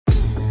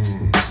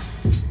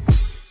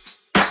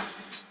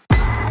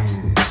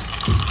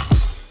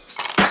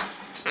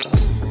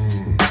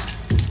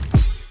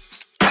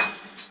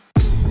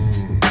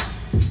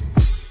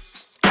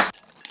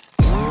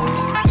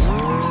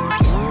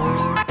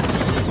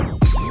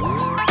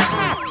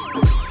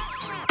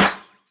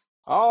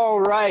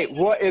right,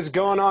 what is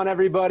going on,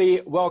 everybody?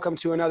 Welcome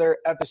to another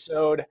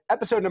episode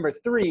number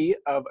 3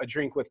 of A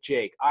Drink with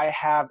Jake. I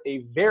have a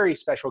very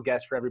special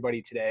guest for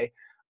everybody today.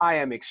 I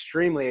am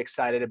extremely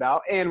excited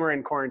about, and we're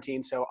in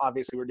quarantine, so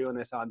obviously we're doing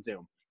this on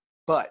Zoom.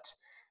 But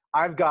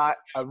I've got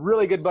a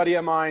really good buddy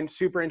of mine,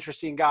 super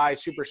interesting guy,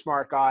 super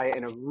smart guy,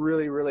 and a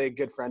really, really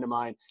good friend of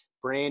mine,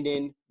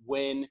 Brandon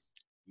Wynn.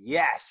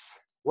 Yes.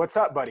 What's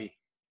up, buddy?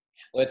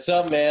 What's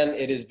up, man?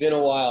 It has been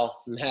a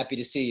while. I'm happy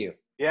to see you.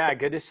 Yeah,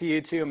 good to see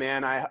you too,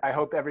 man. I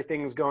hope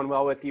everything's going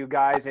well with you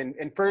guys. And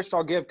first,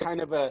 I'll give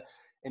kind of an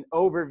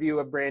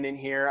overview of Brandon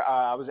here.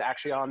 I was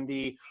actually on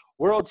the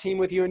world team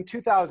with you in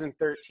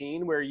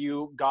 2013, where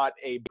you got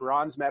a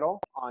bronze medal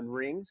on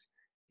rings.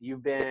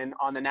 You've been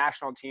on the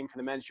national team for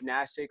the men's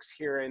gymnastics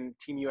here in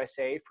Team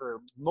USA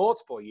for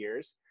multiple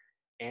years,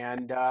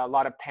 and a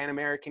lot of Pan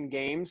American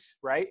games,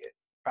 right?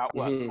 About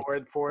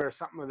what, four or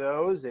something of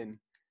those, and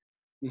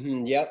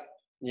Yep.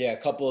 Yeah, a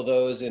couple of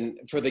those. And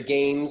for the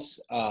games,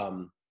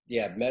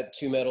 met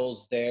 2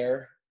 medals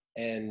there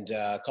and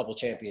a couple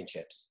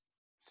championships.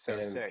 So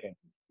sick.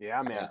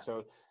 Yeah, man. Yeah.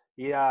 So,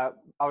 yeah,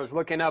 I was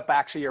looking up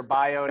actually your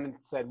bio and it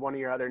said one of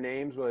your other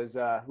names was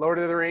Lord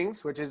of the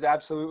Rings, which is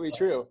absolutely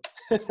true.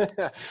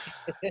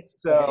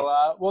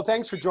 So, well,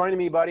 thanks for joining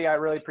me, buddy. I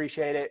really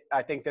appreciate it.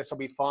 I think this will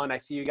be fun. I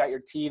see you got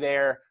your tea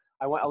there.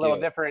 I went a little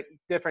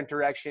different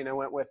direction. I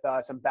went with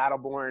some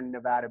Battleborn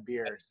Nevada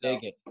beer. So.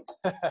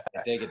 I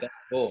dig it. That's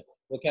cool.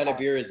 What kind of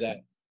beer is that?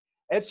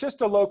 It's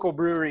just a local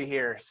brewery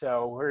here.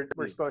 So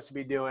we're supposed to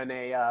be doing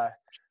a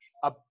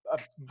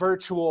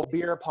virtual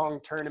beer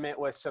pong tournament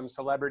with some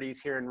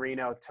celebrities here in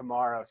Reno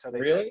tomorrow. So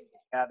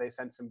they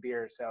sent some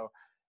beer. So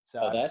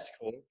that's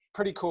cool.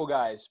 Pretty cool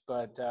guys.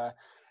 But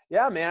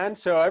yeah, man.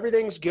 So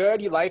everything's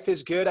good. Your life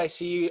is good. I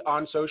see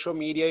on social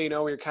media. You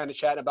know, we were kind of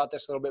chatting about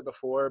this a little bit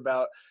before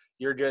about.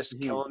 You're just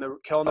killing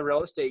the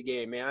real estate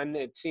game, man.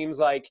 It seems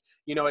like,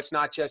 you know, it's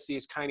not just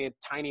these kind of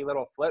tiny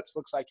little flips.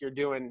 Looks like you're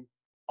doing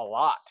a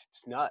lot.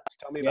 It's nuts.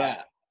 Tell me about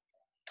it.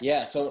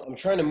 Yeah. So I'm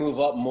trying to move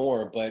up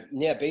more, but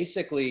yeah,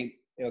 basically,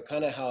 you know,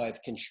 kind of how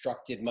I've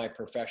constructed my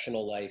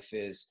professional life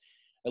is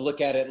I look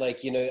at it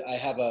like, you know, I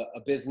have a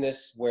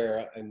business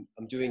where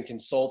I'm doing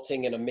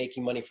consulting and I'm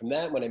making money from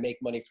that. When I make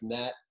money from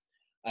that,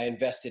 I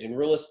invested in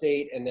real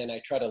estate, and then I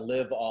try to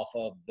live off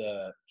of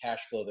the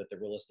cash flow that the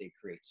real estate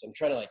creates. So I'm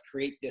trying to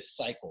create this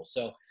cycle.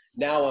 So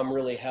now I'm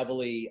really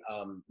heavily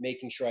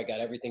making sure I got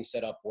everything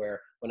set up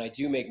where when I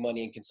do make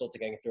money in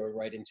consulting, I can throw it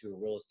right into a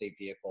real estate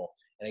vehicle,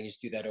 and I can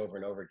just do that over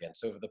and over again.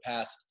 So over the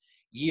past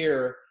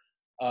year,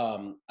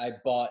 I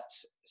bought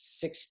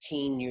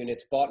 16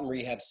 units, bought and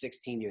rehabbed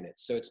 16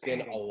 units. So it's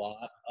been a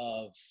lot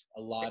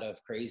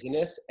of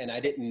craziness, and I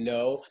didn't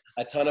know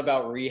a ton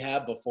about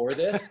rehab before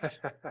this.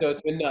 So it's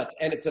been nuts,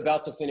 and it's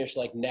about to finish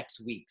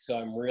next week. So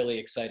I'm really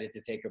excited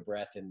to take a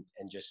breath and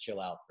just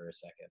chill out for a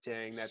second.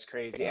 Dang, that's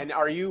crazy. And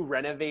are you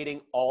renovating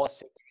all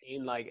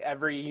 16? Like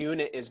every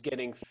unit is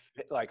getting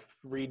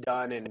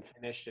redone and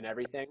finished and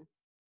everything?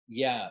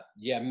 Yeah.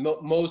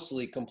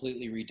 Mostly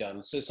completely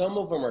redone. So some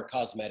of them are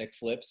cosmetic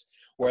flips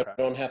where I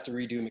don't have to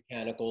redo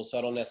mechanicals. So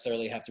I don't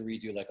necessarily have to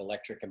redo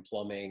electric and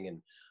plumbing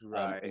and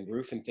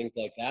roof and things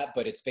like that.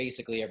 But it's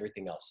basically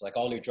everything else, like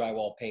all new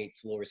drywall, paint,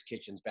 floors,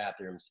 kitchens,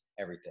 bathrooms,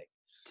 everything.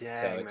 Dang,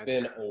 so it's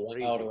been a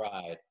wild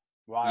ride.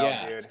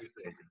 Wow, dude.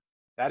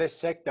 That is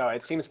sick though.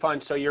 It seems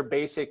fun. So you're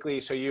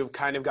basically, you've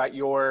kind of got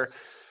your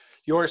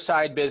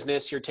side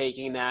business. You're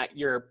taking that,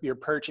 you're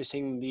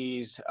purchasing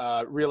these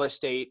real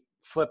estate,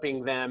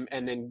 flipping them,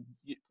 and then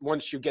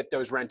once you get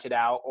those rented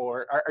out,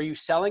 or are you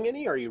selling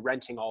any, or are you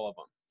renting all of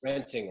them?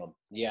 Renting them.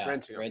 Yeah.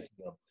 Renting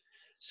them.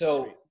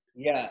 So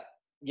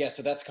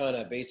so that's kind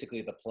of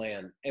basically the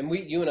plan. And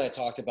you and I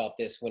talked about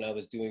this when I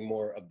was doing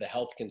more of the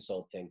health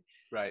consulting.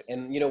 Right.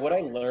 And you know, what I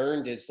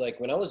learned is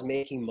when I was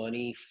making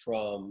money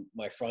from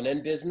my front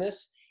end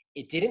business,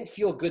 it didn't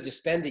feel good to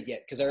spend it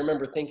yet. Cause I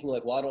remember thinking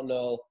well, I don't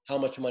know how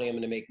much money I'm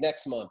going to make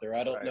next month, or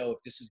I don't know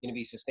if this is going to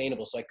be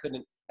sustainable. So I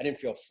didn't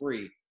feel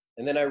free.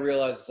 And then I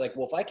realized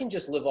if I can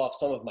just live off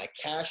some of my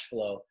cash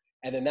flow,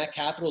 and then that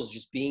capital is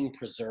just being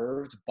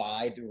preserved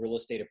by the real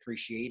estate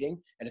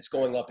appreciating, and it's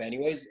going up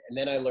anyways. And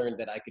then I learned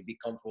that I could be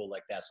comfortable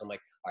like that. So I'm all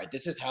right,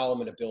 this is how I'm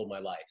going to build my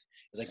life.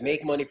 It's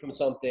make money from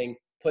something,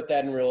 put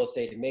that in real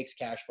estate, it makes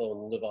cash flow,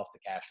 and live off the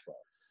cash flow.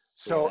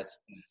 So that's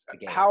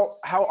how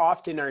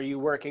often are you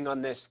working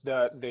on this,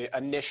 the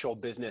initial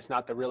business,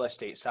 not the real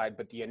estate side,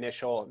 but the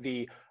initial,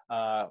 we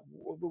were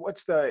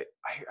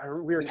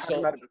talking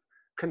about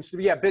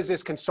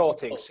business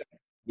consulting. So,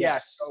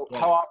 yes. So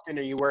how often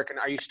are you working?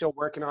 Are you still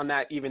working on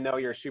that even though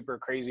you're super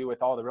crazy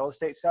with all the real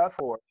estate stuff,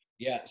 or?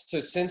 Yeah.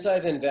 So since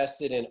I've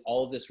invested in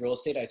all of this real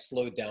estate, I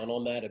slowed down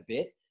on that a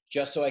bit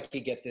just so I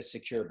could get this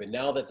secure. But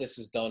now that this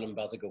is done, I'm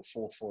about to go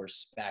full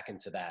force back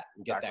into that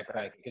and get that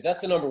cranking. Because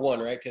that's the number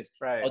one, right? Because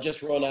I'll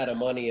just run out of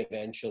money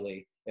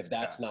eventually if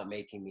that's not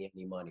making me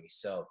any money.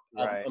 So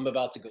I'm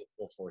about to go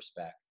full force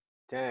back.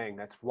 Dang,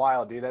 that's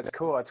wild, dude. That's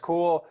cool. It's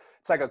cool.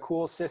 It's like a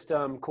cool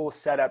system, cool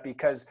setup,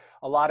 because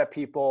a lot of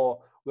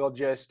people will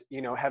just,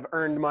 have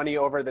earned money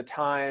over the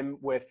time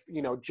with,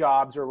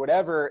 jobs or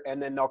whatever.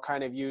 And then they'll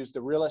kind of use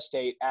the real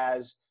estate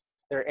as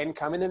their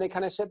income, and then they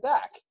kind of sit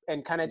back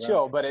and kind of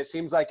chill. But it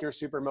seems like you're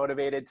super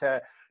motivated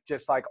to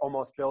just like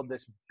almost build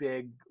this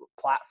big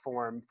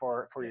platform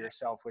for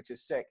yourself, which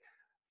is sick.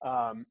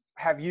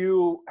 Have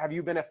you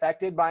been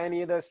affected by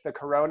any of this, the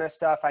Corona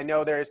stuff? I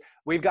know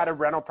we've got a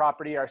rental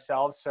property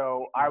ourselves,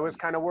 so I was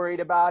kind of worried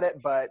about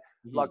it, but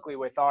luckily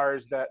with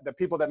ours, the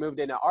people that moved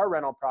into our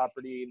rental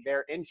property,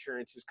 their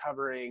insurance is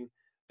covering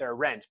their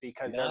rent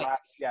because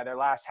their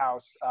last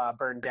house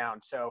burned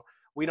down. So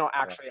we don't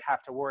actually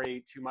have to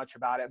worry too much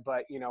about it.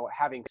 But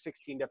having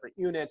 16 different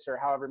units or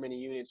however many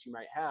units you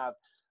might have,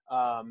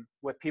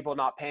 with people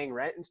not paying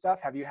rent and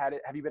stuff, have you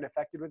been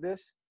affected with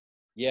this?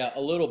 Yeah,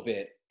 a little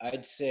bit.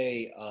 I'd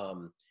say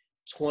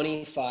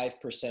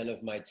 25%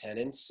 of my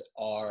tenants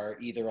are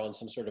either on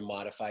some sort of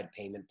modified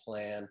payment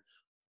plan,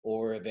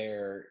 or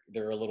they're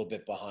a little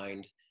bit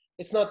behind.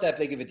 It's not that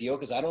big of a deal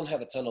because I don't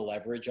have a ton of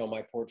leverage on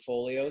my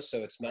portfolio, so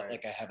it's not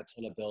like I have a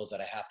ton of bills that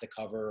I have to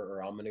cover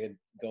or I'm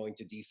going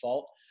to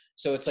default.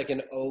 So it's like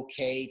an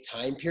okay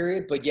time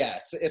period, but yeah,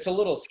 it's a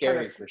little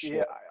scary for sure.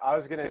 Yeah, I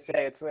was gonna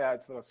say it's a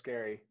little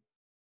scary.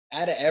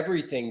 Out of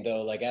everything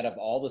though, like out of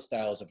all the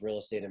styles of real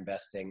estate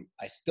investing,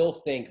 I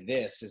still think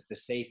this is the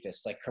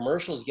safest. Like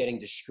commercials getting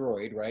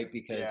destroyed, right?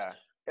 Because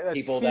that's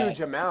people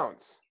huge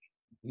amounts.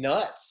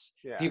 Nuts.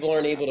 Yeah. People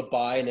aren't able to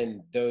buy, and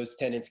then those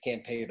tenants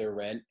can't pay their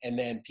rent. And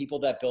then people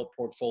that built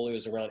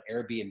portfolios around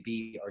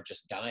Airbnb are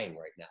just dying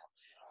right now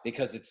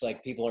because it's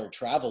like people aren't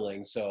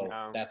traveling. So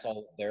that's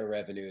all their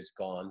revenue is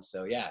gone.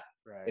 So yeah,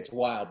 it's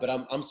wild, but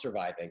I'm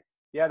surviving.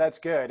 Yeah, that's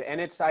good. And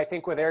I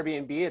think with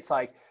Airbnb, it's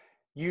like,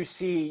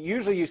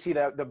 usually you see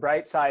the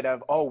bright side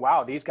of, oh,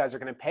 wow, these guys are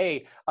going to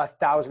pay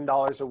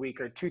 $1,000 a week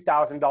or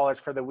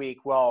 $2,000 for the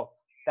week. Well,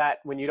 that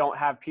when you don't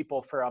have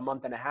people for a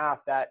month and a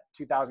half, that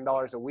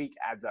 $2,000 a week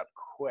adds up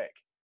quick.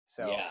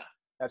 So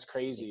that's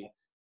crazy. Yeah.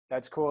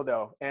 That's cool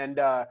though.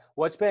 And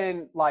what's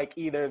been like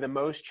either the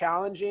most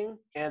challenging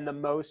and the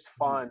most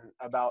fun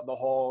about the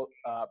whole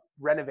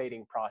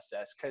renovating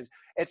process? Because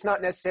it's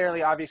not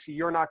necessarily, obviously,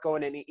 you're not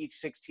going in each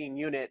 16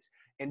 units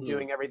and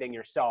doing everything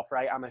yourself,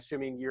 right? I'm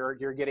assuming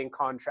you're getting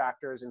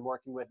contractors and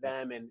working with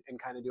them and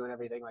kind of doing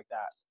everything like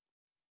that.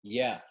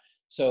 Yeah.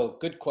 So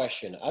good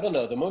question. I don't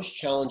know. The most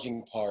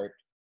challenging part,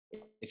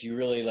 if you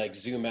really like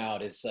zoom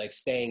out, is like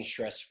staying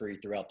stress-free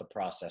throughout the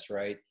process,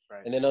 right?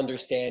 And then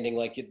understanding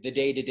like the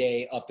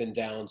day-to-day up and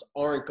downs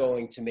aren't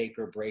going to make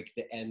or break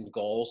the end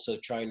goal. So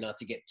trying not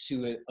to get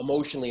too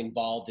emotionally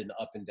involved in the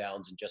up and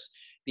downs and just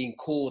being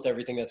cool with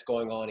everything that's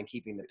going on and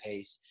keeping the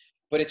pace.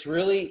 But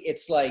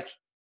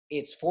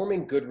it's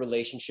forming good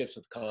relationships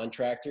with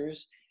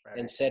contractors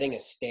and setting a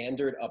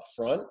standard up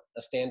front,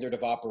 a standard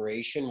of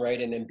operation,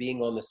 right? And then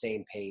being on the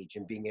same page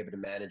and being able to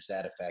manage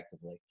that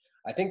effectively.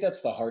 I think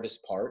that's the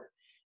hardest part,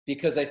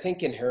 because I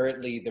think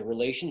inherently the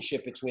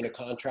relationship between a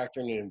contractor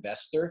and an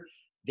investor,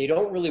 they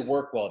don't really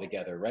work well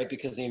together, right?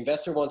 Because the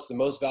investor wants the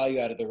most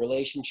value out of the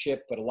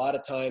relationship, but a lot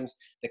of times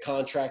the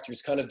contractor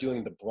is kind of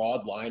doing the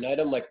broad line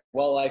item, like,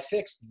 well, I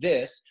fixed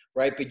this,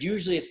 right? But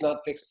usually it's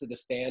not fixed to the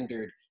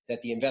standard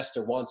that the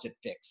investor wants it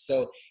fixed.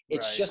 So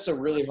it's just a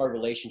really hard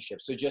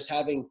relationship. So just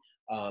having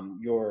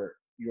your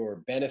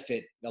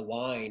benefit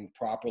aligned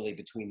properly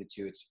between the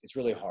two, it's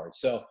really hard.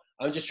 So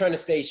I'm just trying to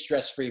stay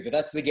stress-free, but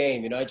that's the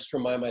game. I just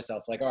remind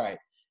myself like, all right,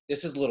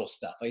 this is little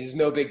stuff. Like, this is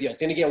no big deal.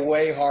 It's going to get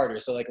way harder.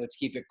 So like, let's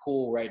keep it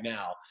cool right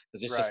now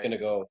because it's just going to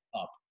go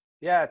up.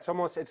 Yeah.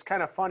 It's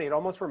kind of funny. It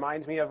almost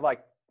reminds me of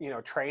like,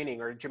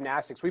 training or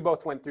gymnastics. We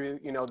both went through,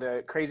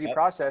 the crazy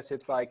process.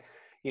 It's like,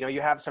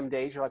 you have some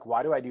days you're like,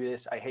 why do I do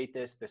this? I hate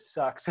this. This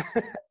sucks.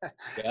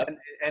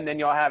 and then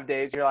you'll have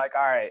days you're like,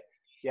 all right,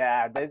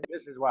 yeah,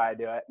 this is why I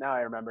do it. Now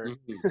I remember.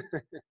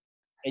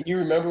 And you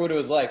remember what it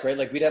was like, right?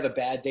 Like we'd have a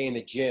bad day in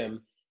the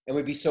gym and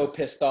we'd be so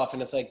pissed off.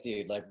 And it's like,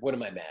 dude, like, what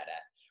am I mad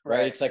at?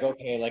 Right? It's like,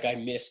 okay, like I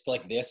missed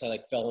like this. I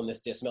like fell in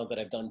this dismount that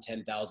I've done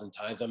 10,000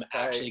 times. I'm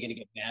actually going to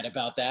get mad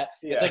about that.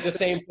 It's like the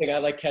same thing. I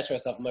like catch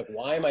myself. I'm like,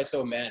 why am I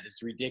so mad?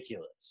 It's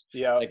ridiculous.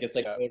 Like it's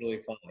like totally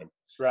fine.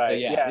 So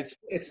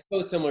it's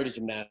so similar to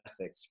gymnastics.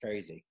 It's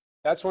crazy.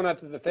 That's one of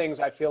the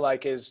things I feel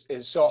like is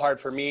so hard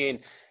for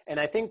me. And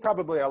I think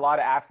probably a lot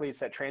of athletes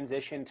that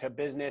transition to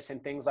business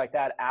and things like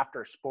that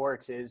after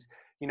sports is,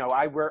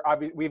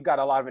 we've got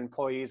a lot of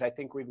employees. I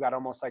think we've got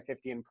almost like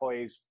 50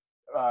 employees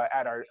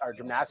at our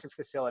gymnastics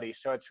facility.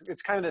 So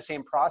it's kind of the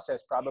same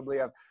process probably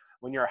of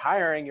when you're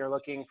hiring, you're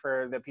looking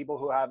for the people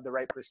who have the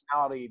right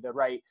personality, the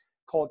right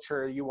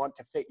culture, you want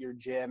to fit your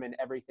gym and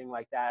everything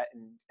like that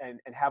and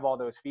have all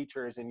those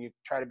features. And you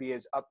try to be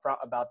as upfront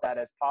about that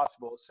as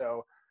possible.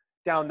 So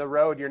down the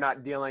road, you're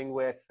not dealing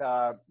with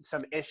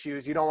some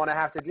issues you don't want to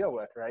have to deal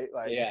with, right?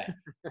 Like,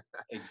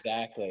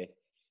 exactly.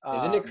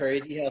 Isn't it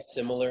crazy how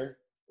similar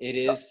it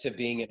is to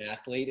being an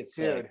athlete? It's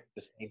like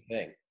the same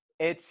thing.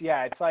 It's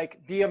like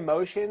the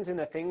emotions and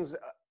the things,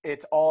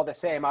 it's all the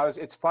same.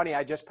 It's funny.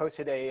 I just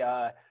posted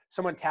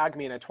someone tagged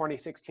me in a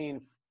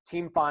 2016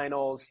 team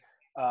finals,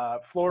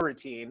 floor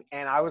routine.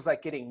 And I was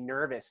like getting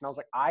nervous. And I was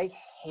like, I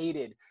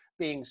hated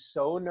being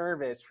so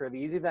nervous for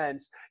these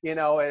events, and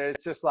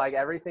it's just like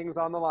everything's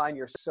on the line.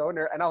 You're so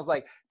nervous. And I was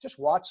like, just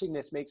watching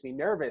this makes me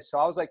nervous. So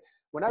I was like,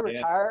 when I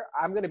retire,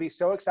 I'm going to be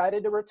so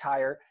excited to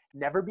retire,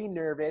 never be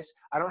nervous.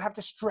 I don't have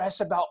to stress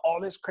about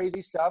all this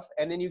crazy stuff.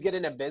 And then you get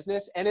into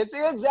business and it's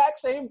the exact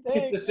same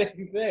thing. It's the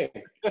same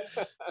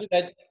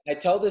thing. I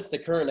tell this to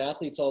current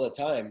athletes all the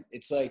time.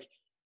 It's like,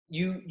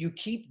 you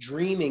keep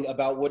dreaming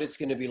about what it's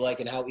going to be like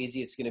and how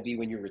easy it's going to be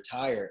when you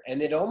retire.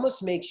 And it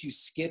almost makes you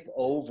skip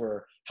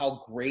over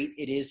how great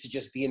it is to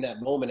just be in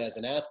that moment as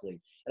an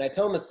athlete. And I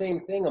tell them the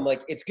same thing. I'm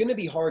like, it's going to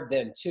be hard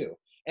then too.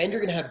 And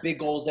you're going to have big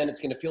goals then. It's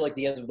going to feel like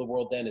the end of the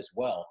world then as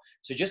well.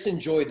 So just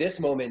enjoy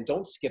this moment and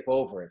don't skip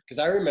over it. Because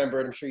I remember,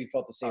 and I'm sure you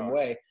felt the same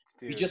way,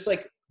 you just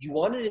like, you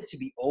wanted it to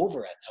be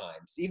over at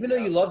times. Even though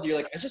you loved it, you're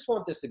like, I just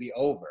want this to be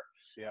over.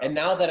 And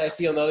now that I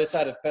see on the other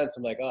side of the fence,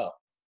 I'm like, oh,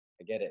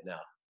 I get it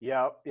now.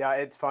 Yeah,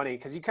 it's funny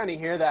because you kind of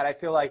hear that. I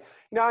feel like,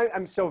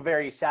 I'm so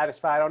very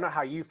satisfied. I don't know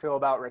how you feel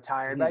about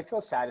retiring, but I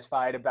feel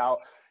satisfied about,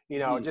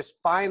 just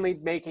finally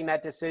making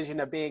that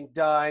decision of being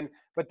done.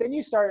 But then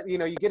you start,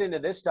 you get into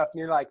this stuff and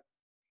you're like,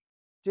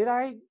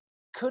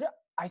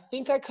 I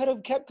think I could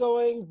have kept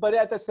going, but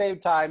at the same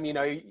time,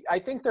 I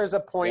think there's a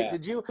point.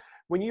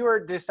 When you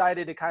were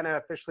decided to kind of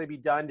officially be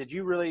done, did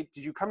you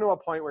come to a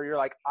point where you're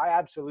like, I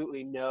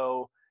absolutely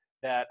know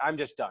that I'm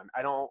just done.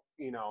 I don't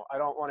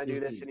want to do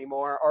this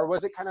anymore. Or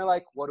was it kind of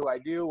like, what do I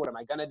do? What am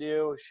I going to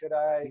do? Should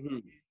I?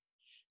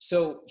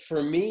 So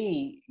for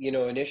me,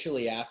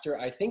 initially after,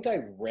 I think I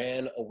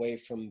ran away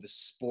from the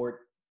sport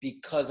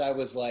because I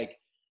was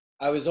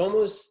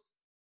almost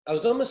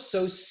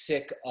so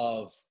sick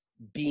of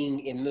being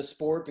in the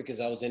sport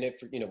because I was in it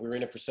for, we were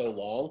in it for so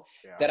long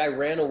that I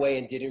ran away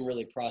and didn't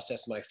really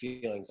process my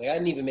feelings. Like I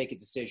didn't even make a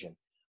decision.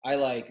 I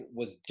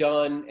was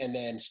done and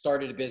then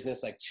started a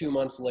business 2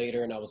 months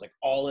later and I was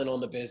all in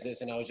on the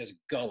business and I was just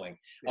going.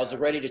 I was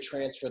ready to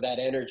transfer that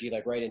energy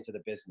right into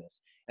the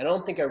business. And I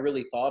don't think I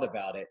really thought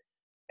about it.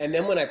 And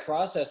then when I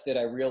processed it,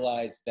 I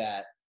realized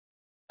that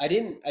I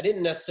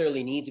didn't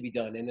necessarily need to be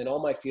done. And then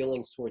all my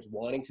feelings towards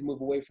wanting to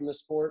move away from the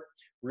sport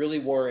really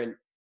weren't,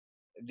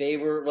 they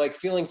were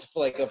feelings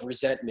of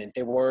resentment.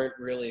 They weren't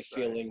really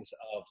feelings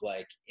of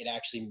it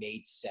actually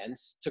made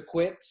sense to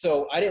quit.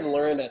 So I didn't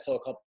learn that till a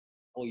couple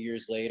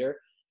years later.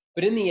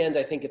 But in the end,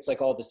 I think it's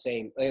all the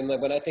same. And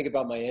when I think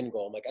about my end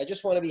goal, I'm I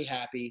just want to be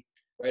happy,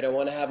 right? I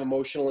want to have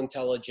emotional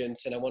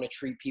intelligence and I want to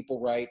treat people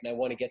right. And I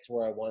want to get to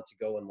where I want to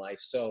go in life.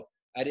 So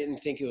I didn't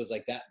think it was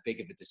that big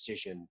of a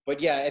decision.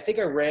 But yeah, I think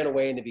I ran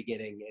away in the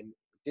beginning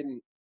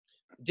and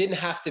didn't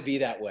have to be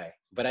that way,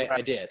 but I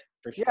did.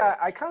 For sure. Yeah,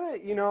 I kind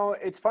of,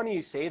 it's funny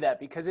you say that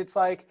because it's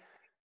like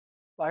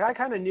I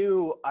kind of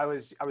knew I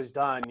was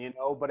done,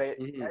 but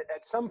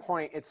at some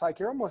point it's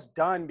you're almost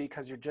done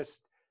because you're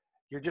just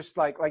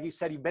like you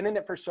said, you've been in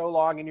it for so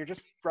long and you're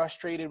just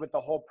frustrated with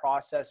the whole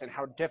process and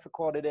how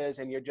difficult it is.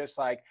 And you're just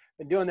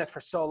been doing this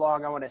for so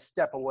long, I want to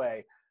step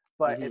away.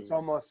 But it's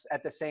almost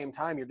at the same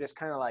time, you're just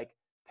kind of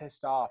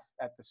pissed off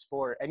at the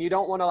sport and you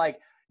don't want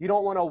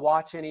to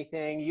watch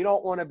anything. You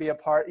don't want to be a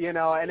part,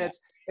 and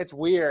it's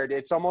weird.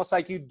 It's almost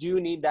like you do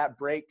need that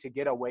break to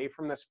get away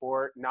from the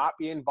sport, not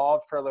be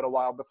involved for a little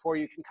while before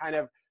you can kind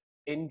of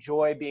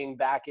enjoy being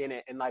back in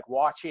it and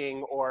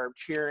watching or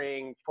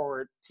cheering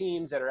for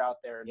teams that are out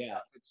there and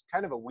stuff. It's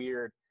kind of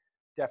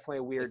definitely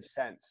a weird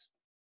sense.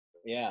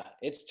 Yeah,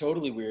 it's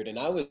totally weird. And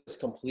I was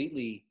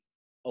completely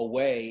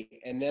away.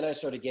 And then I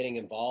started getting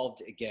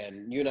involved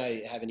again. You and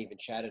I haven't even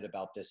chatted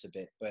about this a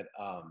bit, but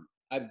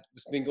I've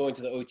been going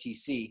to the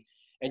OTC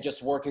and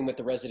just working with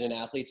the resident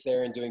athletes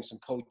there and doing some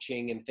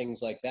coaching and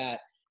things like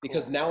that.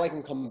 Because now I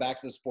can come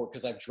back to the sport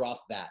because I've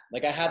dropped that.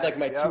 I had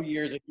my 2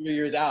 years or 3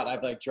 years out,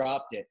 I've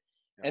dropped it.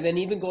 And then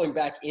even going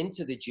back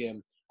into the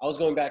gym, I was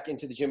going back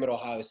into the gym at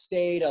Ohio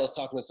State. I was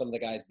talking with some of the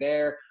guys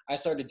there. I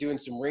started doing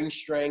some ring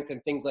strength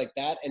and things like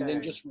that. And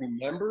then just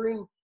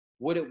remembering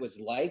what it was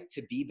like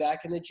to be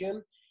back in the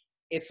gym.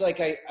 It's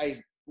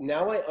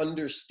now I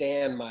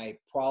understand my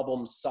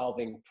problem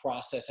solving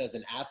process as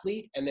an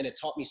athlete. And then it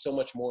taught me so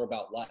much more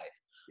about life.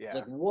 Yeah.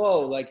 It's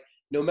whoa,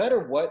 no matter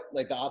what,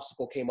 the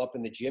obstacle came up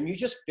in the gym, you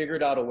just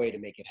figured out a way to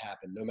make it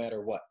happen no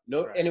matter what.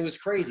 And it was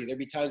crazy. There'd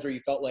be times where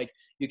you felt like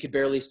you could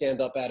barely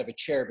stand up out of a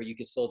chair, but you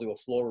could still do a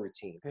floor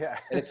routine. Yeah.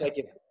 And it's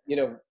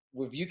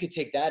if you could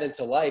take that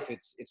into life,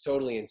 it's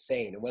totally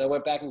insane. And when I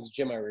went back into the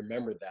gym, I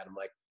remembered that. I'm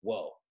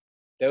whoa,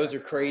 those are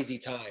crazy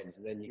times.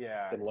 And then you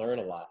can learn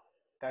a lot.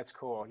 That's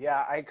cool.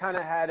 Yeah, I kind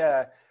of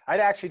I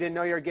actually didn't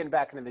know you were getting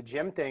back into the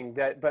gym thing,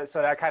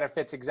 so that kind of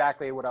fits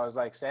exactly what I was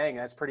saying.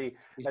 That's pretty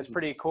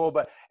cool.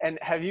 But, and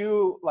have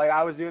you,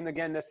 I was doing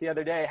again this the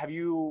other day,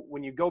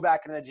 when you go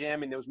back into the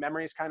gym and those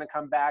memories kind of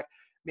come back,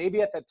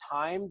 maybe at the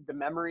time,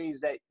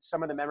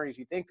 some of the memories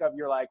you think of,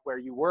 you're where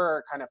you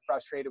were kind of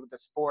frustrated with the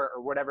sport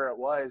or whatever it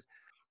was.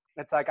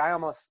 It's I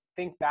almost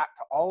think back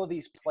to all of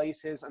these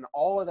places and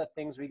all of the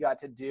things we got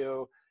to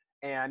do.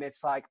 And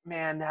it's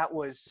man, that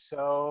was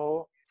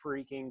so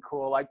freaking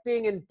cool. Like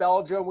being in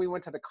Belgium, we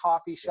went to the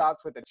coffee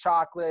shops with the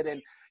chocolate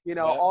and, you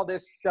know, all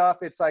this stuff.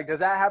 It's like, does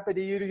that happen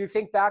to you? Do you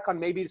think back on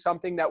maybe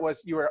something that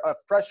was, you were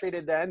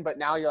frustrated then, but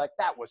now you're like,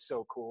 that was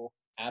so cool?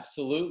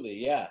 Absolutely.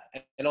 Yeah.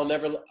 And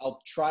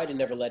I'll try to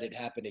never let it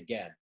happen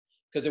again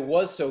because it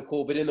was so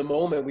cool. But in the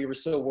moment we were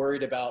so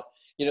worried about,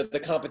 you know, the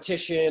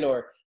competition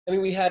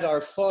we had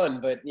our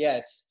fun, but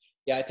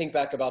I think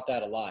back about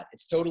that a lot.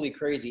 It's totally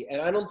crazy.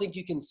 And I don't think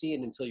you can see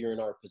it until you're in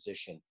our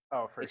position.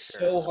 Oh, for It's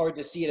sure. so hard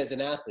to see it as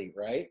an athlete,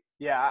 right?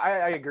 Yeah,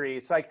 I agree.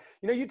 It's like,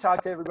 you know, you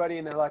talk to everybody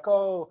and they're like,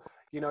 oh,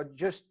 you know,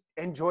 just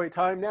enjoy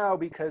time now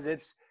because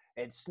it's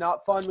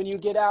not fun when you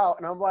get out.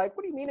 And I'm like,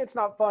 what do you mean it's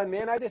not fun,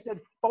 man? I just did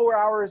 4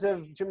 hours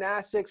of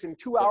gymnastics and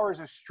 2 hours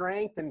of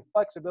strength and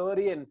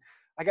flexibility, and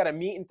I got to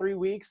meet in 3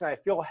 weeks and I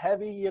feel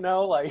heavy, you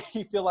know, like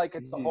you feel like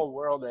it's the whole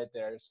world right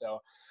there. So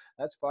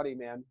that's funny,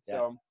 man.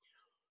 Yeah.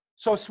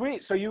 So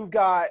sweet. So you're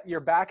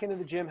back into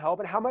the gym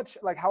helping.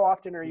 How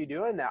often are you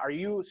doing that?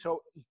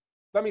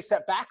 Let me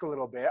step back a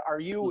little bit. Are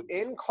you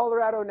in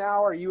Colorado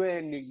now? Are you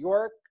in New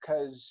York?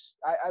 Because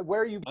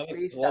where are you I'm in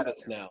based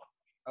Columbus now.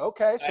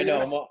 Okay, so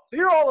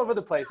you're all over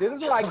the place. This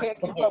is why I can't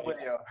keep up with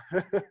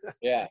you.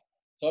 Yeah.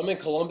 So I'm in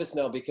Columbus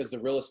now because the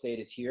real estate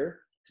is here.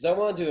 Because I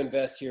wanted to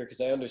invest here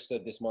because I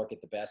understood this market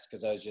the best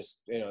because I was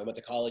just, you know, I went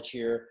to college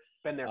here.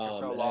 Been there for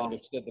so and long. I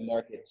understood the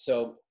market.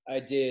 So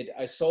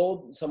I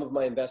sold some of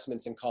my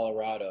investments in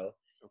Colorado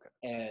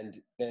and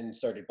then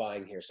started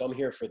buying here. So I'm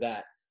here for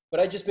that. But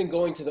I've just been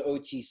going to the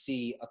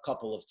OTC a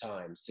couple of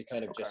times to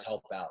kind of just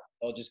help out.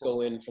 I'll just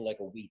go in for like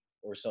a week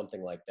or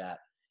something like that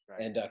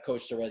and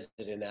coach the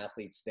resident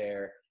athletes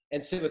there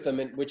and sit with them,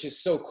 which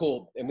is so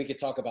cool. And we could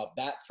talk about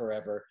that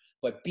forever.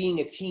 But being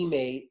a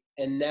teammate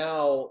and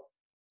now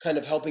kind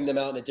of helping them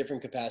out in a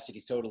different capacity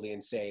is totally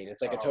insane.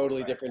 It's like a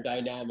totally different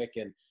dynamic.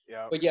 And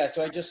but yeah,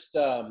 so I just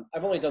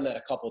I've only done that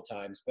a couple of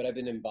times, but I've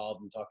been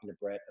involved in talking to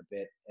Brett a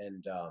bit,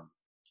 and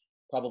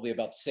probably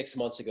about 6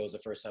 months ago was the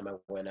first time I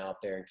went out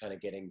there and kind of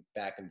getting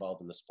back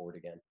involved in the sport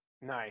again.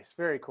 Nice.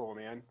 Very cool,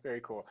 man.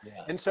 Very cool.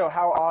 Yeah. And so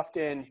how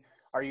often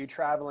are you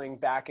traveling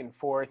back and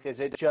forth? Is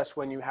it just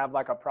when you have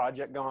like a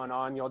project going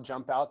on, you'll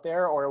jump out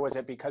there? Or was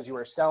it because you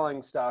were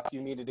selling stuff,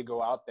 you needed to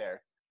go out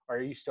there? Or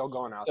are you still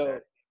going out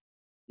there?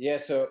 Yeah.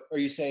 So are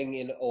you saying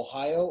in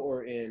Ohio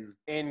or in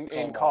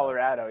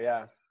Colorado?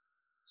 Yeah.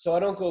 So I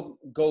don't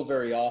go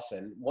very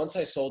often. Once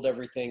I sold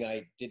everything,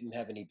 I didn't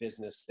have any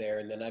business there.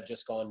 And then I've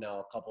just gone now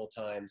a couple of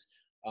times,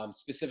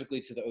 specifically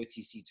to the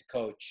OTC to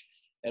coach.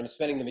 And I'm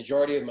spending the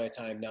majority of my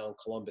time now in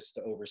Columbus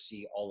to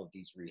oversee all of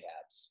these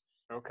rehabs.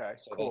 Okay,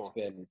 so cool.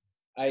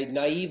 I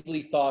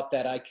naively thought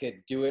that I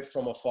could do it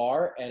from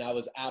afar, and I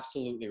was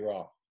absolutely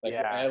wrong.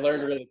 I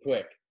learned really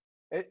quick.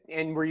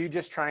 And were you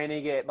just trying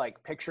to get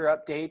like picture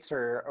updates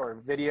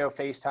or video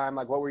FaceTime?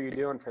 Like what were you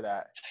doing for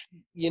that?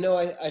 You know,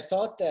 I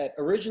thought that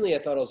originally I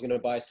thought I was going to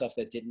buy stuff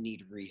that didn't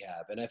need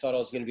rehab. And I thought I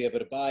was going to be able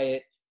to buy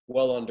it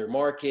well under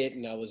market.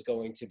 And I was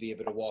going to be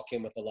able to walk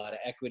in with a lot of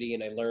equity.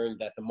 And I learned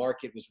that the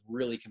market was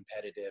really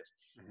competitive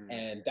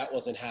and that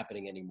wasn't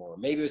happening anymore.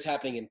 Maybe it was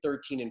happening in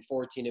 13 and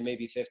 14 and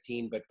maybe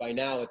 15. But by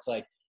now it's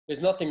like,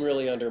 there's nothing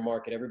really under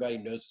market. Everybody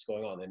knows what's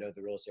going on. They know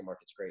the real estate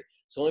market's great.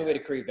 So the only way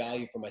to create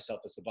value for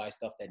myself is to buy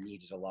stuff that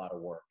needed a lot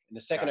of work. And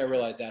the second I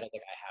realized that, I was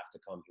like, I have to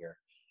come here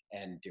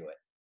and do it.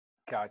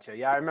 Gotcha.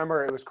 Yeah, I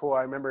remember it was cool.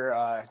 I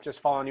remember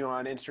just following you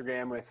on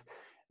Instagram with,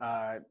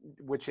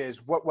 which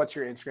is what's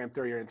your Instagram?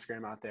 Throw your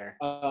Instagram out there.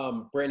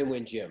 Brandon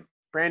Wynn Gym.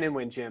 Brandon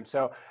Wynn Gym.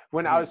 So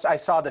when I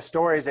saw the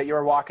stories that you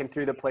were walking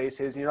through the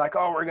places and you're like,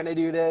 oh, we're going to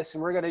do this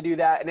and we're going to do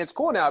that. And it's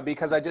cool now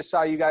because I just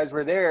saw you guys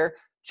were there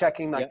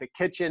checking like the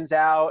kitchens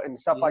out and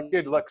stuff like,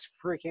 dude, looks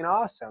freaking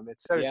awesome.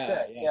 It's so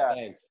sick. Yeah.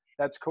 Thanks.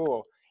 That's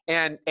cool.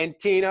 And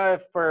Tina,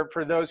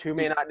 for those who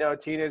may not know,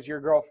 Tina is your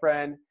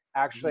girlfriend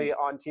actually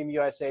on Team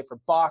USA for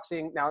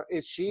boxing. Now,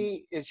 is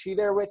she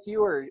there with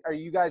you or are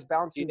you guys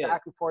bouncing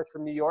back and forth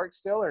from New York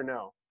still or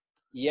no?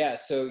 Yeah,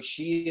 so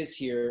she is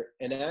here,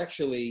 and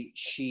actually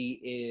she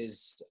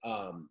is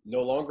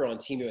no longer on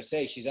Team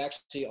USA. She's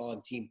actually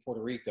on Team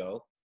Puerto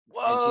Rico.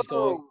 Whoa! And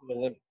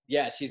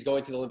she's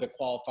going to the Olympic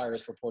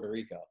qualifiers for Puerto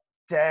Rico.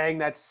 Dang,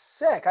 that's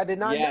sick. I did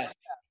not know that.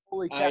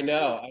 Holy cow. I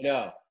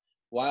know.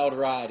 Wild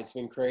ride. It's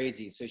been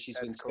crazy. So she's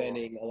been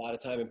spending a lot of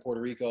time in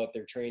Puerto Rico at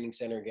their training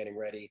center getting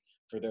ready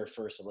for their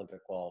first Olympic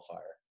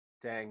qualifier.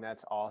 Dang,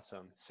 that's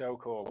awesome. So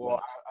cool.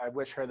 Well, I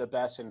wish her the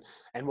best, and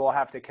we'll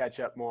have to catch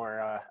up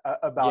more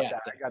about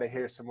that. I got to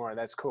hear some more.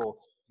 That's cool.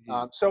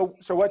 So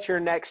what's your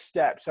next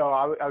step? So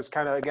I was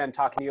kind of, again,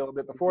 talking to you a little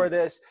bit before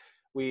this.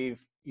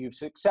 You've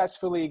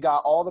successfully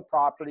got all the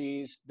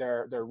properties.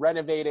 They're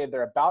renovated.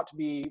 They're about to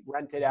be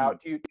rented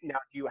out. Do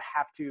you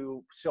have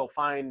to still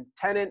find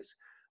tenants?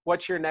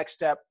 What's your next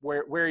step?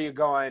 Where are you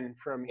going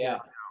from here on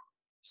out?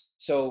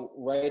 So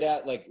right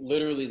at like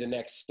literally the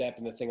next step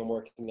and the thing I'm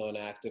working on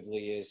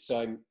actively is, so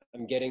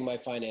I'm getting my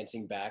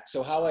financing back.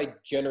 So how I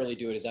generally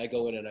do it is I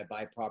go in and I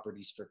buy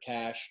properties for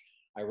cash.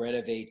 I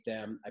renovate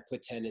them, I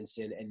put tenants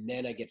in, and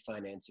then I get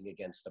financing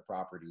against the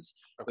properties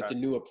with the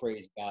new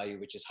appraised value,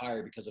 which is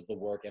higher because of the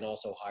work and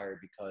also higher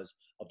because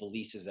of the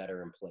leases that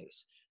are in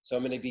place. So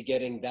I'm going to be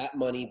getting that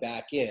money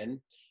back in.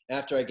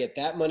 After I get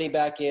that money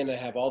back in, I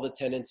have all the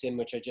tenants in,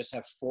 which I just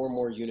have 4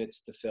 more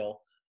units to fill.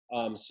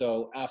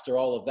 So after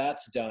all of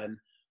that's done,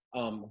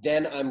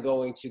 then I'm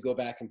going to go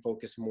back and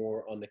focus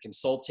more on the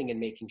consulting and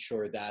making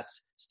sure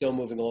that's still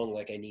moving along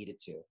like I need it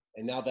to.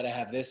 And now that I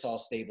have this all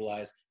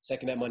stabilized,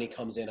 second that money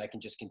comes in, I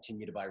can just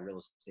continue to buy real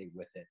estate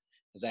with it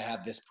because I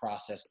have this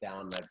process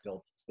down and I've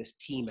built this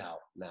team out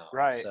now.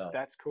 Right. So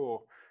That's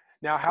cool.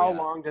 Now, how yeah.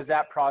 long does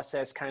that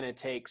process kind of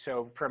take?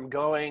 So from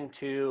going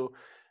to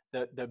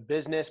the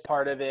business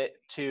part of it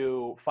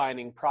to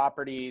finding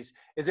properties,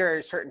 is there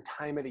a certain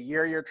time of the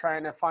year you're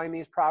trying to find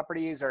these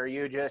properties? Or are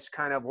you just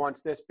kind of,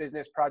 once this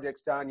business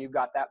project's done, you've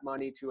got that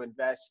money to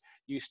invest,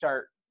 you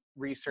start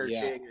Yeah.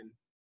 researching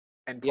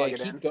and plug it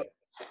in?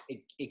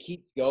 It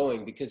keeps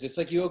going because it's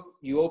like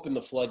you open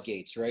the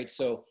floodgates, right?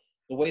 So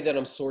the way that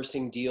I'm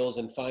sourcing deals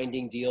and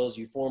finding deals,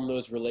 you form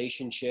those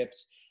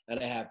relationships, and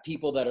I have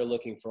people that are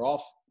looking for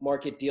off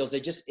market deals.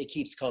 It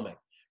keeps coming,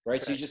 right?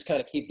 So Sure. you just kind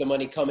of keep the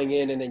money coming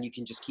in, and then you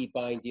can just keep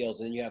buying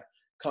deals. And then you have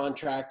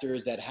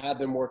contractors that have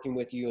been working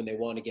with you and they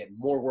want to get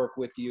more work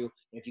with you.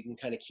 And if you can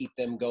kind of keep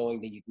them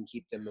going, then you can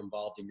keep them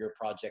involved in your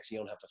projects. You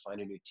don't have to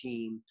find a new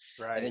team.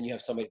 Right. And then you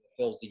have somebody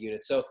that fills the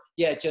unit. So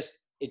yeah, it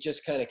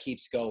just kind of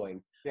keeps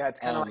going. Yeah, it's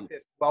kind of like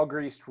this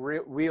well-greased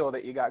wheel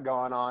that you got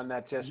going on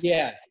that just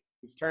Yeah.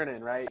 keeps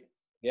turning, right?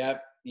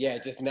 Yep. Yeah.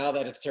 Just now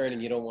that it's turning,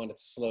 you don't want it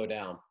to slow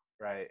down.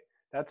 Right.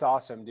 That's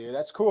awesome, dude.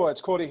 That's cool.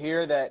 It's cool to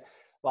hear that,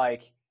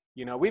 like,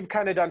 we've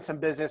kind of done some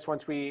business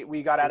once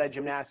we got out of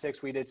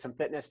gymnastics. We did some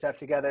fitness stuff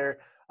together.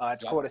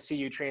 It's cool to see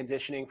you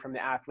transitioning from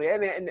the athlete.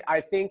 And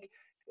I think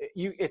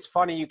it's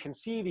funny. You can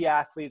see the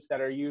athletes that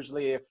are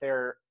usually, if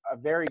they're a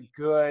very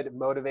good,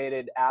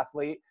 motivated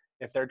athlete,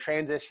 if they're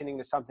transitioning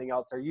to something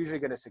else, they're usually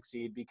going to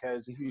succeed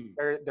because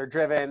they're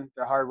driven,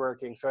 they're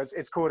hardworking. So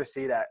it's cool to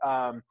see that.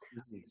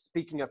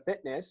 Speaking of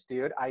fitness,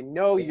 dude, I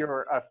know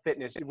you're a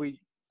fitness.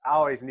 I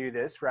always knew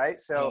this,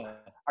 right? So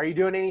are you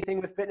doing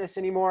anything with fitness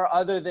anymore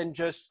other than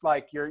just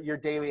like your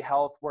daily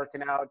health,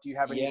 working out? Do you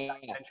have any side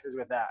ventures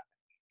with that?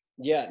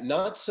 Yeah,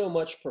 not so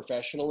much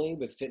professionally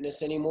with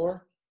fitness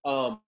anymore.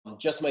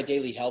 Just my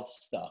daily health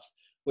stuff,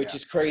 which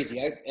is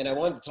crazy. I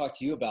wanted to talk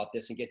to you about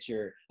this and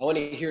I want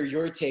to hear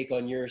your take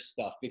on your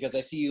stuff because I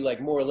see you like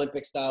more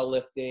Olympic style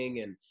lifting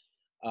and,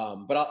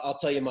 but I'll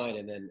tell you mine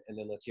and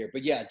then let's hear it.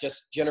 But yeah,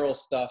 just general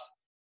stuff.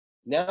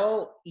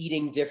 Now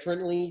eating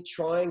differently,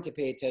 trying to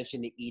pay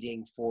attention to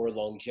eating for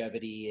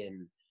longevity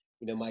and,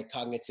 my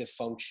cognitive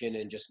function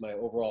and just my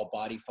overall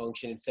body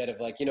function instead of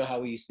like, how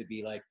we used to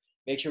be like,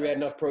 make sure we had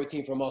enough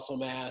protein for muscle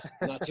mass,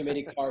 not too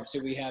many carbs so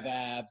we have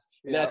abs.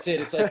 And that's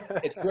it. It's like,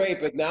 it's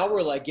great. But now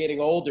we're like getting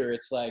older.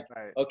 It's like,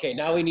 okay,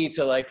 now we need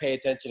to like pay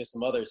attention to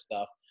some other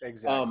stuff.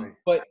 Exactly.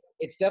 But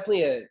it's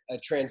definitely a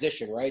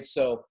transition, right?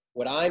 So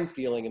what I'm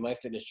feeling in my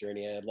fitness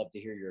journey, and I'd love to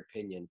hear your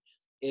opinion,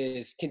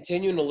 is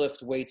continuing to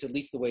lift weights, at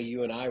least the way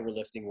you and I were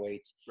lifting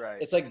weights. Right.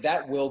 It's like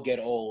that will get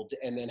old.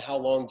 And then how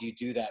long do you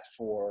do that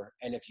for?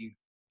 And if you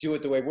do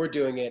it the way we're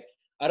doing it,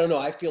 I don't know.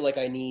 I feel like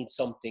I need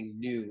something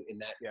new in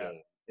that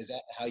game. Is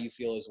that how you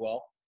feel as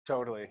well?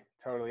 Totally.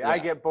 Yeah. I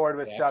get bored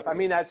with stuff. I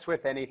mean, that's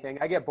with anything.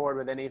 I get bored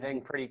with anything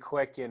pretty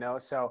quick,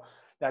 so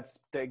that's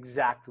the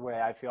exact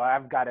way I feel.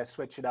 I've got to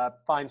switch it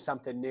up, find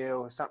something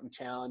new, something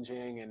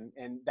challenging,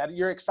 and that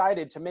you're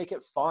excited to make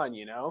it fun,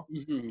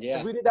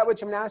 Because we did that with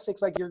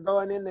gymnastics. Like you're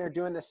going in there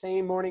doing the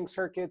same morning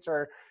circuits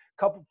or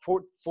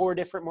four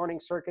different morning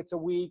circuits a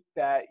week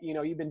that,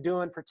 you've been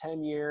doing for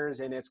 10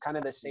 years and it's kind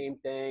of the same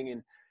thing.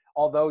 And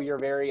although you're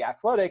very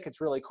athletic,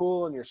 it's really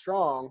cool and you're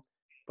strong,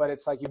 but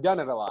it's like you've done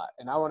it a lot.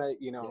 And I want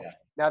to,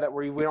 now that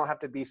we don't have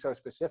to be so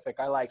specific,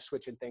 I like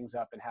switching things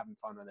up and having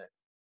fun with it.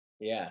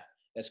 Yeah,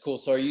 that's cool.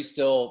 So are you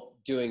still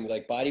doing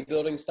like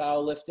bodybuilding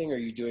style lifting or are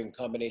you doing a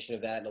combination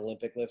of that and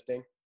Olympic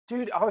lifting?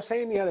 Dude, I was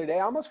saying the other day,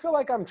 I almost feel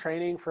like I'm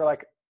training for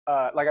like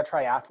a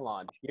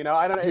triathlon.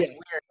 I don't know. It's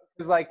weird.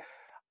 It's like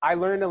I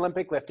learned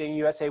Olympic lifting,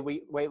 USA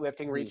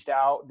weightlifting reached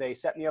out. They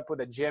set me up with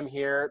a gym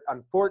here.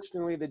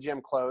 Unfortunately, the gym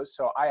closed.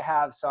 So I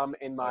have some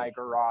in my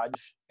garage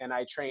and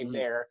I train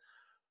there.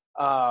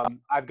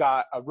 I've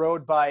got a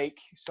road bike.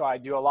 So I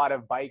do a lot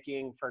of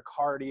biking for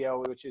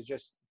cardio, which is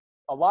just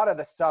a lot of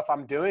the stuff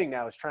I'm doing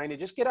now is trying to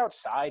just get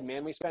outside,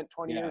 man. We spent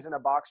 20 years in a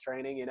box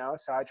training,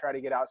 so I try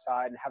to get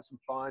outside and have some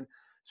fun.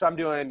 So I'm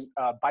doing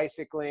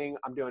bicycling.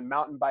 I'm doing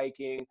mountain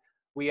biking.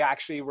 We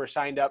actually were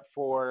signed up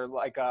for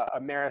like a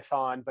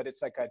marathon, but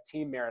it's like a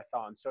team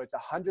marathon. So it's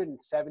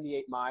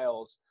 178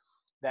 miles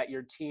that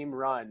your team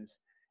runs.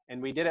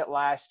 And we did it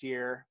last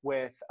year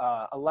with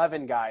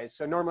 11 guys.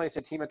 So normally it's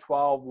a team of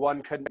 12.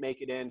 One couldn't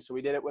make it in. So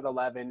we did it with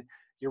 11.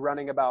 You're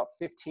running about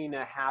 15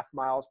 and a half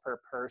miles per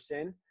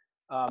person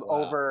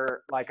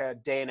over like a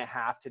day and a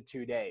half to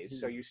 2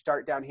 days. So you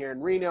start down here in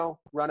Reno,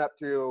 run up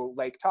through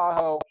Lake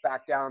Tahoe,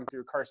 back down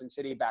through Carson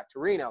City, back to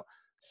Reno.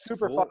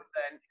 Super fun.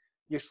 Then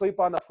you sleep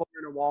on the floor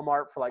in a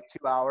Walmart for like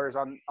 2 hours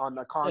on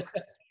the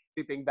concrete,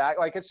 sleeping back.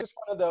 Like it's just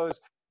one of those,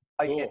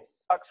 like it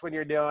sucks when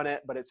you're doing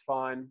it, but it's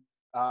fun.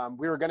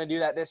 We were going to do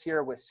that this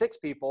year with 6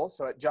 people.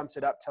 So it jumps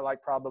it up to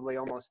like probably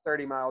almost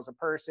 30 miles a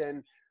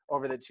person.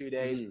 over the 2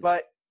 days. Mm-hmm.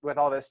 But with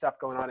all this stuff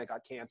going on, it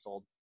got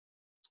canceled.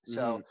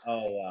 So, Mm-hmm.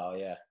 Oh, wow.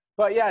 Yeah.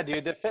 but yeah,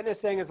 dude, the fitness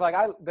thing is like,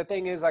 the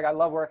thing is like, I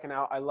love working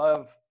out. I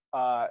love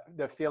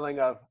the feeling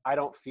of, I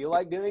don't feel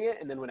like doing it.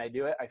 And then when I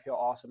do it, I feel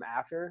awesome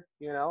after,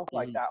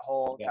 like Mm-hmm. that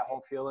whole Yeah.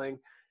 feeling,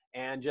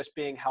 and just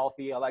being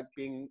healthy. I like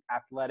being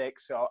athletic.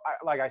 So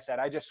like I said,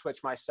 I just switch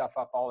my stuff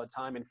up all the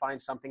time and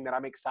find something that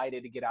I'm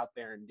excited to get out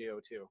there and do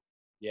too.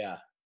 Yeah.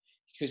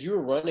 Because you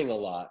were running a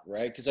lot,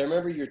 right? Because I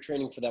remember you were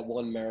training for that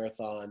one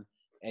marathon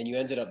and you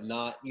ended up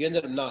not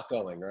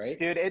going, right?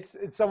 Dude, it's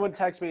someone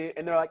texts me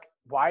and they're like,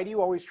 why do you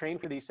always train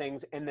for these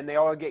things? And then they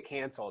all get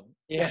canceled.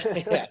 Yeah.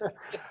 Yeah. But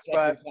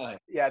Second time.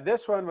 yeah,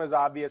 this one was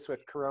obvious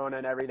with Corona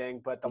and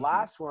everything. But the Mm-hmm.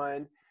 last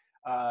one,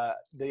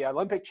 the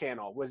Olympic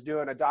Channel was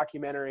doing a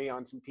documentary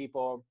on some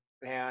people,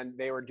 and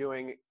they were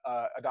doing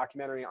a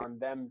documentary on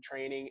them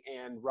training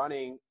and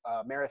running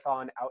a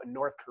marathon out in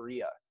North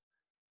Korea.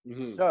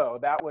 Mm-hmm. So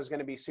that was going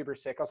to be super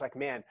sick. I was like,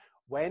 man,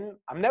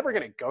 I'm never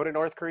going to go to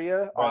North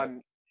Korea Right.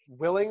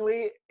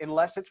 willingly,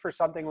 unless it's for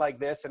something like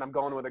this and I'm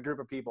going with a group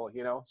of people,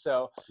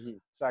 So Mm-hmm.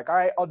 it's like, all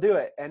right, I'll do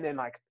it. And then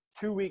like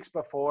 2 weeks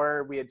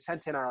before, we had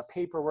sent in our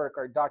paperwork,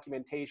 our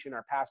documentation,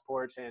 our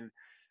passports, and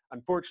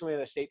unfortunately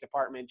the State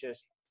Department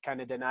just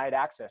kind of denied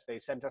access. They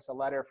sent us a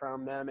letter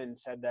from them and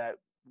said that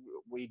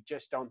we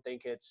just don't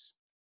think it's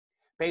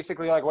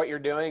basically like what you're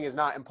doing is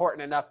not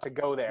important enough to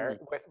go there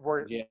with,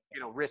 we're, Yeah.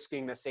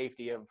 risking the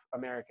safety of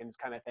Americans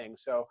kind of thing.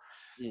 So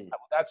Mm.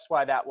 that's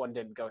why that one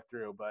didn't go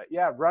through. But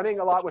yeah, running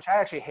a lot, which I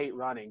actually hate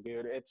running,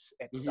 dude. It's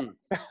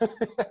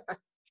Mm-hmm.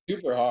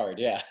 Super hard.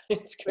 Yeah.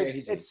 It's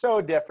crazy. it's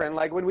so different.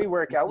 Like when we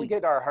work out, we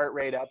get our heart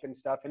rate up and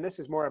stuff. And this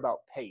is more about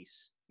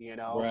pace,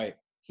 Right.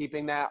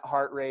 keeping that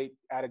heart rate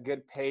at a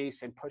good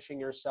pace and pushing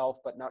yourself,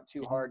 but not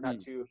too hard, not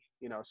too,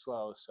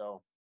 slow.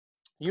 So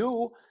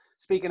you,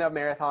 speaking of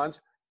marathons,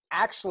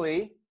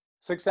 actually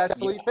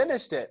successfully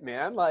finished it,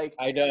 man. Like,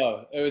 I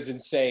know. It was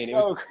insane. so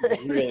It was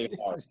crazy. really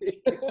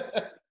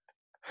hard.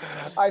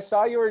 I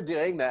saw you were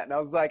doing that, and I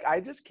was like, I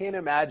just can't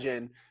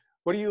imagine.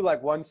 What are you,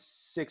 like,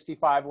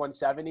 165,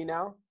 170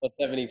 now?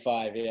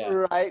 75, yeah.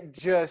 Right?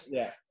 Just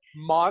Yeah.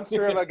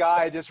 monster of a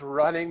guy just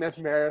running this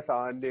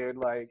marathon, dude.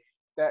 Like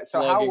that.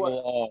 So Plugging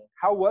along.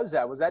 how was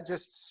that? Was that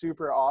just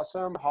super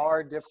awesome,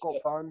 hard,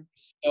 difficult, fun?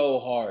 So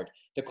hard.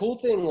 The cool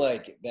thing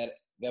like that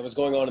was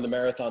going on in the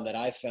marathon that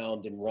I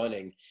found in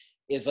running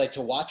is like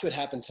to watch what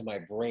happened to my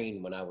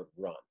brain when I would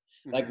run.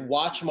 Like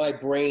watch my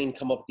brain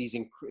come up with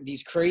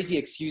these crazy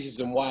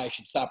excuses on why I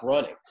should stop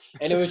running.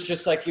 And it was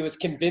just like, it was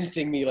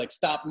convincing me like,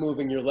 stop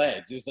moving your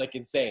legs. It was like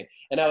insane.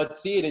 And I would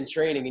see it in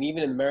training. And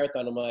even in the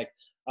marathon, I'm like,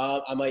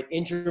 I might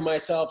injure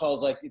myself. I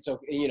was like, it's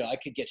okay. I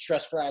could get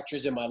stress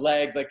fractures in my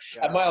legs. Like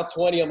at mile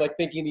 20, I'm like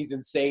thinking these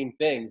insane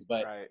things,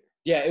 but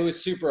yeah, it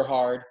was super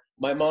hard.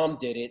 My mom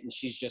did it and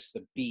she's just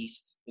a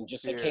beast and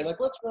just like, hey, like,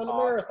 let's run a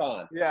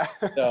marathon. Yeah.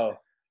 So,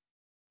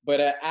 but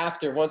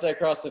once I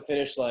crossed the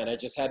finish line, I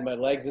just had my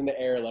legs in the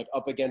air, like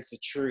up against a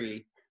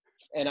tree.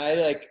 And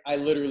I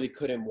literally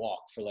couldn't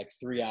walk for like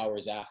 3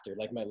 hours after.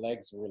 Like my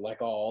legs were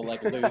like all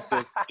like loose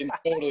and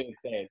totally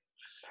insane.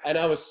 And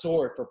I was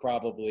sore for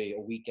probably a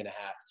week and a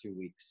half, 2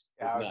 weeks.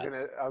 Yeah,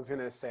 I was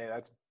gonna say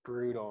that's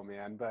brutal,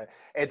 man. But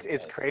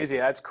it's crazy.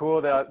 That's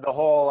cool. The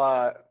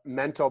whole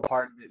mental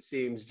part of it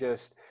seems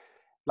just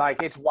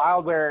like it's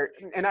wild.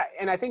 And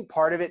I think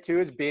part of it too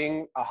is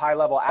being a high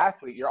level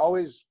athlete. You're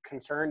always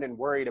concerned and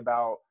worried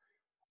about,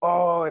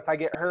 oh, if I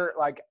get hurt,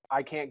 like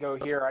I can't go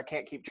here, I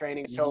can't keep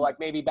training. So like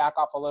maybe back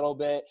off a little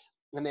bit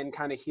and then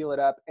kind of heal it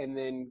up and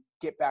then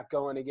get back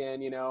going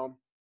again,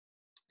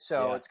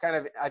 So it's kind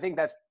of, I think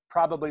that's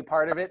probably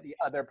part of it. The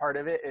other part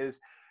of it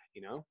is,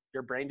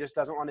 your brain just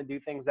doesn't want to do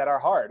things that are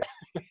hard.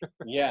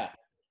 Yeah,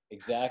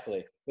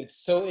 exactly.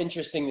 It's so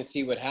interesting to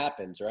see what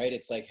happens, right?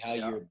 It's like how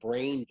your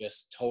brain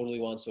just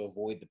totally wants to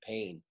avoid the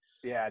pain.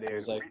 Yeah, dude.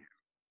 It's like,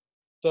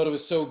 thought it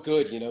was so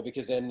good,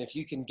 because then if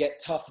you can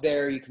get tough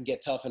there, you can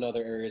get tough in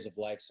other areas of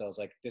life. So I was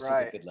like, this is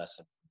a good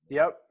lesson.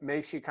 Yep.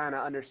 Makes you kind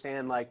of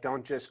understand, like,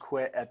 don't just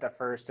quit at the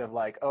first of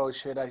like, oh,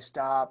 should I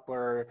stop?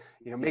 Or,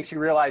 makes you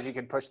realize you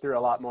can push through a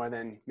lot more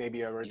than maybe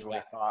you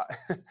originally thought.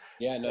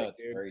 Yeah, Sick, no, it's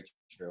very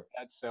true.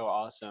 That's so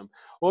awesome.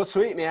 Well,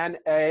 sweet, man.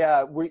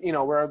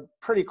 We're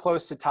pretty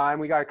close to time.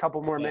 We got a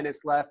couple more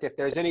minutes left. If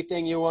there's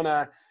anything you want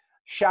to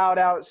shout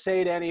out,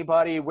 say to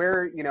anybody,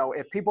 where,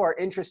 if people are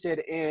interested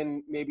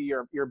in maybe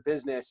your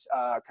business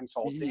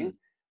consulting,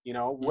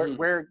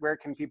 where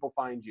can people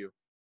find you?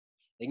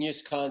 They can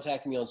just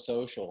contact me on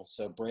social.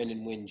 So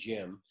Brandon Wynn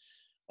Gym.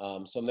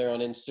 So I'm there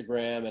on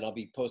Instagram and I'll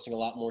be posting a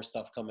lot more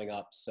stuff coming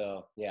up.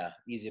 So yeah,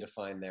 easy to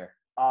find there.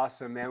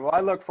 Awesome, man. Well, I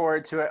look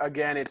forward to it.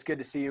 Again, it's good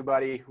to see you,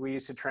 buddy. We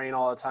used to train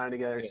all the time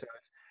together. So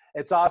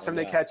it's awesome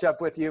to catch up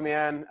with you,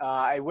 man.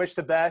 I wish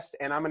the best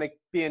and I'm going to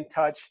be in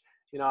touch.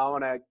 I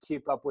want to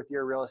keep up with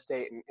your real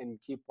estate and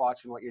keep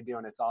watching what you're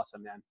doing. It's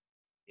awesome, man.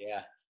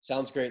 Yeah.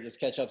 Sounds great. Let's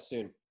catch up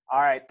soon. All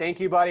right. Thank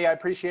you, buddy. I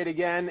appreciate it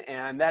again.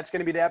 And that's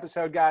going to be the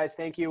episode, guys.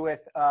 Thank you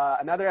with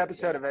another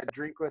episode of A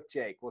Drink with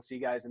Jake. We'll see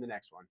you guys in the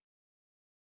next one.